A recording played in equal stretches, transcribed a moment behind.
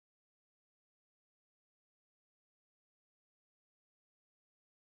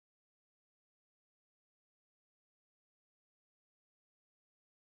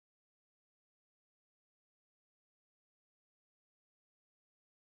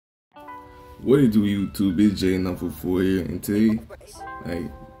What it do, YouTube? It's J Number 4 here, and today, we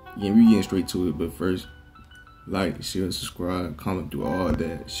getting straight to it. But first, like, share, subscribe, comment, do all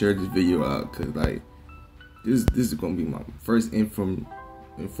that. Share this video out, cause this is gonna be my first informative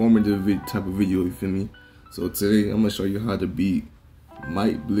type of video. You feel me? So today, I'm gonna show you how to beat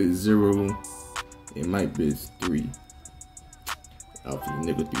Mike Blitz 0 and Mike Blitz 3. Out for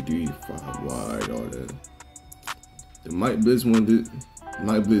the nigga 3-5 wide, all that. The Mike Blitz one,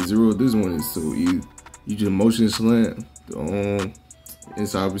 Mike Blitz 0, this one is so easy. You just motion slant the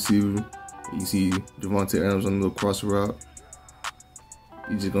inside receiver. You see Devontae Adams on the little cross route.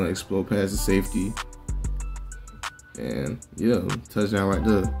 You're just gonna explode past the safety. And yeah, touchdown right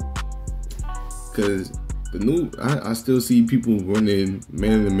there. Cause I still see people running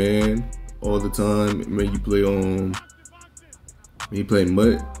man to man all the time when you play when you play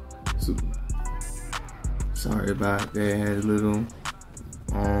MUT. So sorry about that. Had a little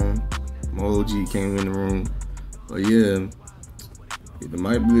my OG came in the room. But yeah, the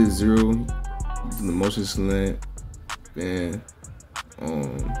Mike Blitz 0, using the motion slant, and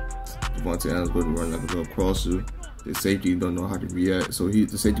Devontae Adams going to run like a little crosser. The safety don't know how to react, so the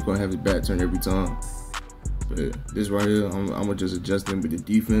safety gonna have his back turned every time. But this right here, I'm gonna just adjust them with the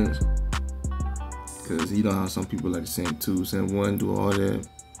defense, cause you know how some people like to send 2, send 1, do all that,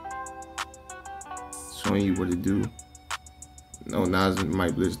 showing you what to do. No, now it's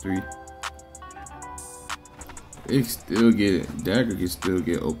Mike Blitz 3. Dagger can still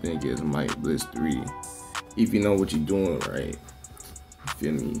get open against Mike Blitz 3 if you know what you're doing right. You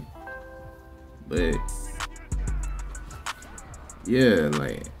feel me? But yeah,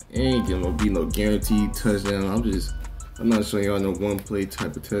 like, it ain't gonna be no guaranteed touchdown. I'm not showing y'all no one play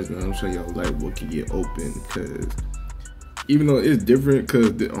type of touchdown. I'm showing y'all like what can get open, cause even though it's different, cause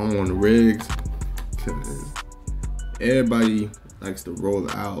on the regs, cause everybody likes to roll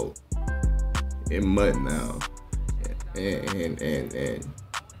out in MUT now, and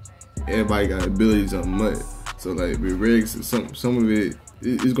everybody got abilities on MUT. So like with regs, some of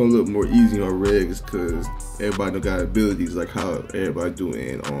it's gonna look more easy on regs, cause everybody don't got abilities like how everybody do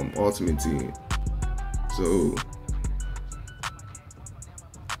in Ultimate Team. So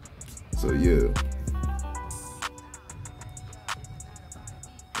yeah,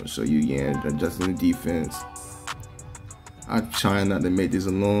 I'll show you again adjusting the defense. I'm trying not to make this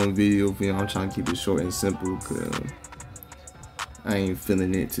a long video for you. I'm trying to keep it short and simple, cause I ain't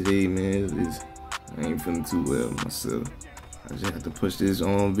feeling it today, man. I ain't feeling too well myself. I just have to push this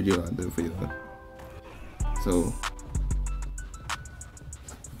video out there for y'all. So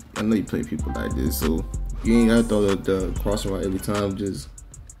I know you play people like this, so you ain't gotta throw the crossing route every time. Just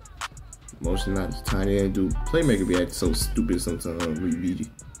motion out the tiny end. Do playmaker be acting so stupid sometimes.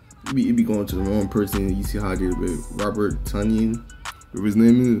 You be going to the wrong person. You see how I did it with Robert Tunyon, whatever his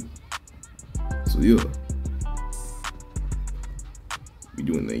name is. So yeah, we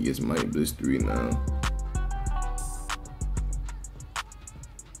doing that against Mike Blitz 3 now.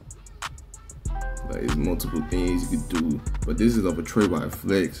 Like, there's multiple things you could do, but this is off a tray by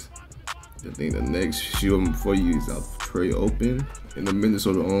flex. I think the next shield for you is off tray open in the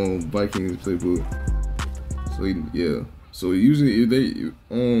Minnesota Vikings playbook. So yeah, so usually if they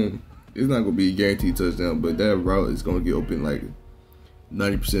it's not gonna be a guaranteed touchdown, but that route is gonna get open like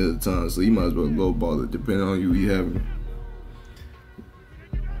 90% of the time. So you might as well low ball it, depending on who you having.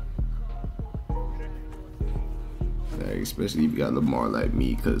 Especially if you got Lamar like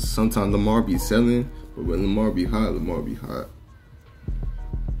me, because sometimes Lamar be selling, but when Lamar be hot, Lamar be hot.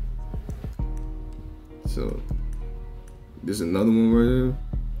 So this is another one right here.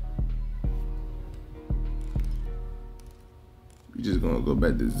 We just gonna go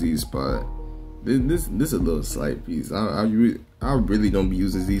back to Z spot. This is a little slight piece. I really don't be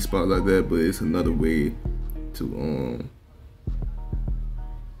using Z spot like that, but it's another way to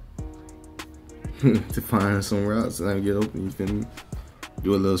to find some routes and I get open. You feel me?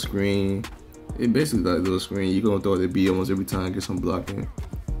 Do a little screen. It basically like a little screen. You gonna throw the B almost every time, get some blocking.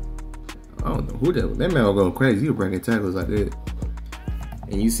 I don't know who that man was going crazy. He was breaking tackles like that.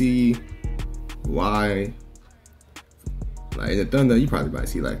 And you see why, like in the Thunder, you probably might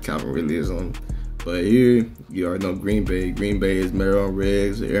see like Calvin Ridley or something. But here, you already know Green Bay. Green Bay is Maryland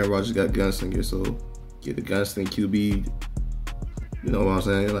Regs. Aaron Rodgers got gunslinger, so get the gunslinger QB. You know what I'm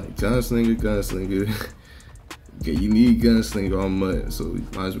saying? Like gunslinger. Okay, you need gunslinger on MUT, so you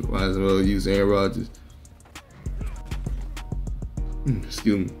might as well use Aaron Rodgers.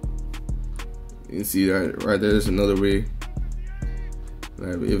 Excuse me. You see that right there? There's another way.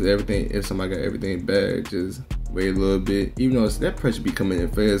 Like if somebody got everything bad, just wait a little bit. Even though that pressure be coming in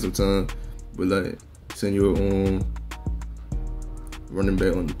fast sometimes, but like send your own running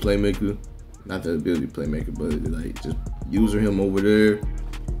back on the playmaker, not the ability playmaker, but like just using him over there.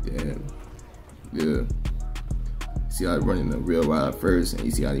 And yeah, see how he's running the real wide first, and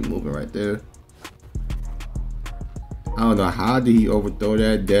you see how he's moving right there. I don't know how did he overthrow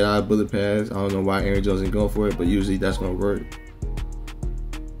that dead-eye bullet pass. I don't know why Aaron Jones ain't going for it, but usually that's gonna work.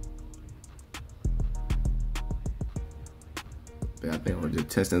 But I think we're just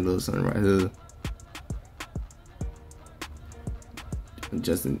testing a little something right here.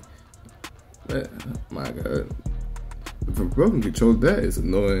 Justin, my God, if a bro can control that, it's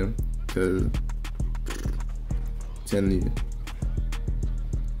annoying. Cause telling you,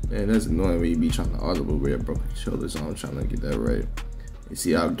 man, that's annoying when you be trying to audible where a broken controller. So I'm trying to get that right. You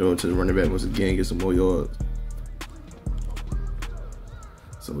see, I'll throw it to the running back once again, get some more yards.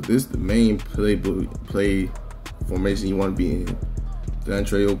 So this is the main play formation you want to be in. Gun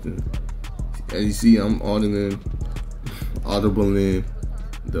tray open. As you see, I'm audibling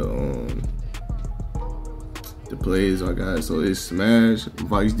the plays I got. So it's smash,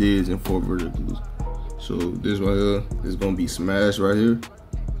 vice digs, and 4 verticals. So this right here is gonna be smash right here.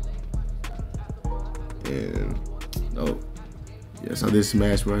 And oh yeah, so this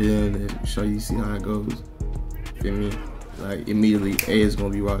smash right here, and then show you see how it goes. Feel me? Like immediately A is gonna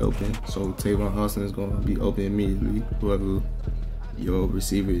be wide open. So Tavon Austin is gonna be open immediately. Whoever your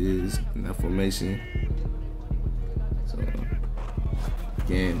receiver is in that formation. So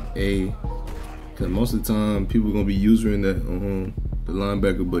again, A, because most of the time people gonna be using that the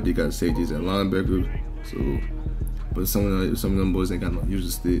linebacker, but they got safeties at linebacker. So, but some of them boys ain't got no user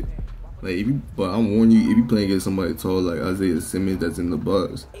stick. Like but I'm warning you, if you playing against somebody tall like Isaiah Simmons that's in the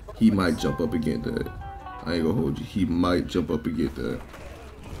box, he might jump up against that. I ain't gonna hold you. He might jump up against that.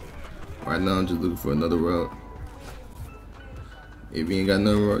 Right now, I'm just looking for another route. If you ain't got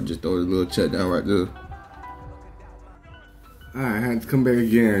another route, just throw a little check down right there. Alright, I had to come back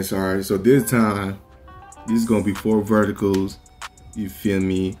again, sorry. So this time, this is gonna be 4 verticals. You feel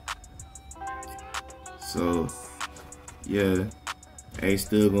me? So, yeah, A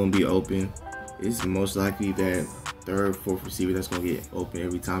still gonna be open. It's most likely that 3rd, 4th receiver that's gonna get open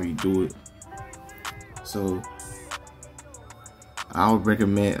every time you do it. So, I would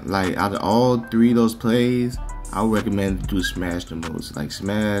recommend, like, out of all 3 of those plays, I would recommend to do smash the most. Like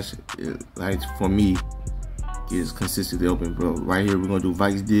smash, like for me, is consistently open, bro. Right here, we're gonna do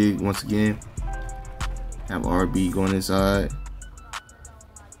vice dig once again. Have RB going inside.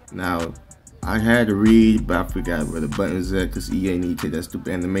 Now, I had to read, but I forgot where the button is at because EA need to take that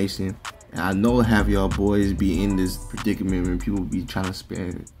stupid animation. And I know have y'all boys be in this predicament when people be trying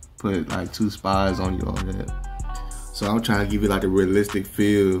to put like 2 spies on you all that. So I'm trying to give you like a realistic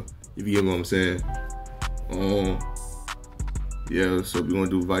feel, if you get what I'm saying. Yeah, so we're gonna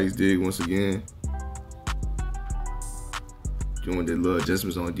do vice dig once again. Doing the little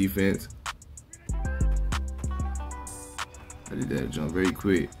adjustments on defense. I did that jump very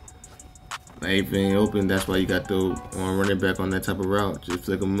quick. Everything open, that's why you got the running back on that type of route. Just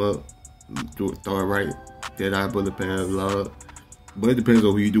flick them up, throw it right, dead eye bullet pass, log. But it depends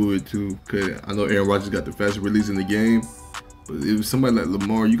on who you do it to, cause I know Aaron Rodgers got the fastest release in the game. But if somebody like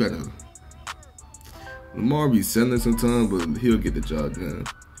Lamar, you gotta. Lamar be selling sometimes, but he'll get the job done.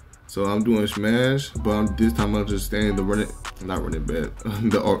 So I'm doing smash, but this time I'm just staying the not running back,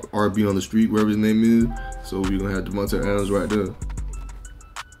 the RB on the street, wherever his name is. So we're gonna have Devontae Adams right there.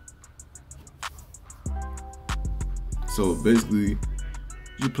 So basically,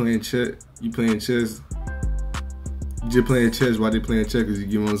 you playing chess. You just playing chess while they playing checkers. You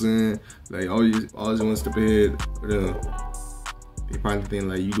get what I'm saying? Like all you one step ahead. They probably think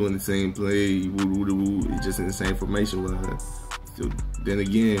like you doing the same play, it's just in the same formation. So then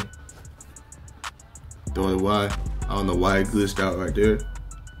again, throw it wide. I don't know why it glitched out right there,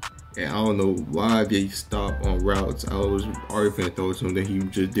 and I don't know why they stopped on routes. I was already finna throw it to him, then he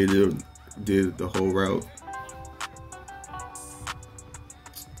just did the whole route.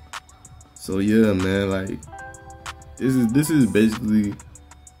 So yeah, man, like this is basically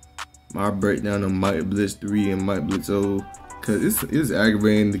my breakdown of Mike Blitz 3 and Mike Blitz 0. Cause it's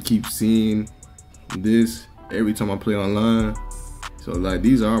aggravating to keep seeing this every time I play online. So like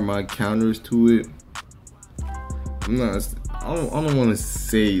these are my counters to it. I don't want to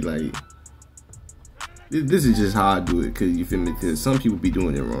say like this is just how I do it. Cause you feel me? Cause some people be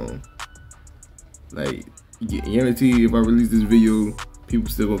doing it wrong. Like guarantee if I release this video,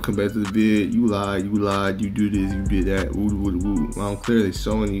 people still gonna come back to the vid. You lied, you do this, you did that. Well, I'm clearly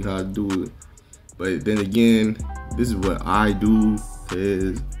showing you how to do it. But then again, this is what I do,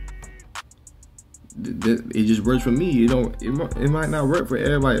 cause it just works for me. It might not work for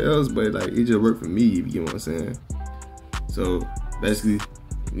everybody else, but like it just worked for me. If you get what I'm saying. So basically,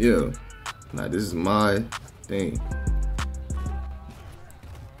 yeah. Now this is my thing.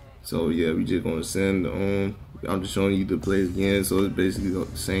 So yeah, we just gonna send I'm just showing you the plays again, so it's basically the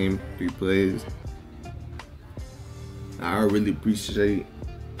same 3 plays. I really appreciate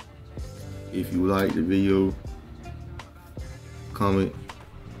if you like the video, comment,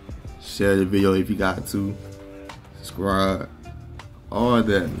 share the video if you got to, subscribe, all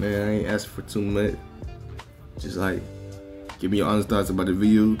that, man. I ain't asking for too much. Just like, give me your honest thoughts about the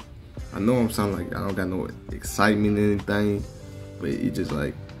video. I know I'm sounding like I don't got no excitement or anything, but it just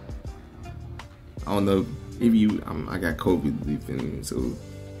like, I don't know if you, I got COVID, you feel me? So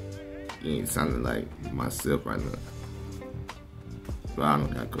it ain't sounding like myself right now. But I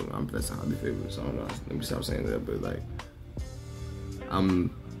don't got COVID. I'm blessed how they favorite, so I don't know. Let me stop saying that. But like, I'm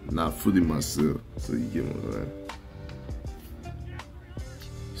not fully myself, so you get what I'm saying.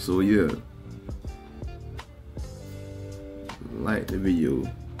 So yeah, like the video,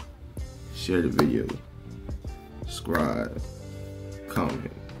 share the video, subscribe,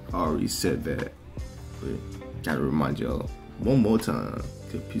 comment. I already said that, but gotta remind y'all one more time,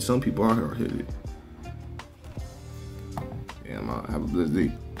 cause some people are hard-headed. Yeah, I'm out. Have a blessed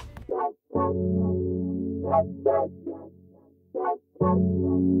day.